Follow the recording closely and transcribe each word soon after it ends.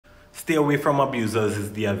Stay away from abusers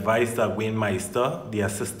is the advice that Wayne Meister, the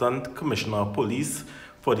Assistant Commissioner of Police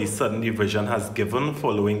for the Southern Division, has given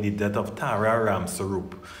following the death of Tara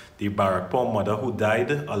Ramsarup, the Barakpur mother who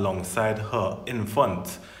died alongside her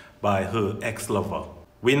infant by her ex-lover.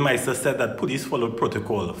 Wayne Meister said that police followed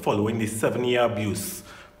protocol following the 7-year abuse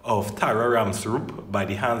of Tara Ramsarup by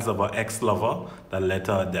the hands of her ex-lover that led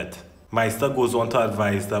to her death. Meister goes on to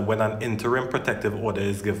advise that when an interim protective order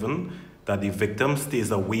is given, that the victim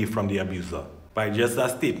stays away from the abuser. By just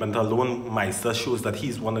that statement alone, Meister shows that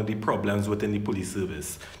he's one of the problems within the police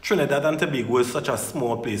service. Trinidad and Tobago is such a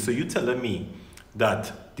small place, so you're telling me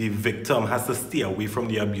that the victim has to stay away from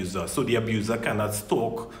the abuser, so the abuser cannot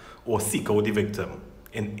stalk or seek out the victim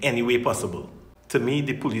in any way possible. To me,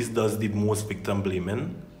 the police does the most victim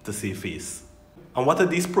blaming to save face. And what are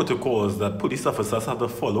these protocols that police officers have to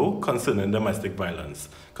follow concerning domestic violence?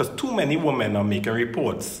 Because too many women are making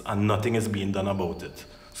reports and nothing is being done about it.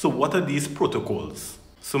 So what are these protocols?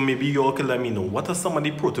 So maybe you all can let me know, what are some of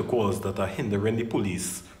the protocols that are hindering the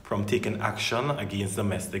police from taking action against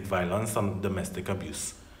domestic violence and domestic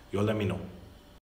abuse? You all let me know.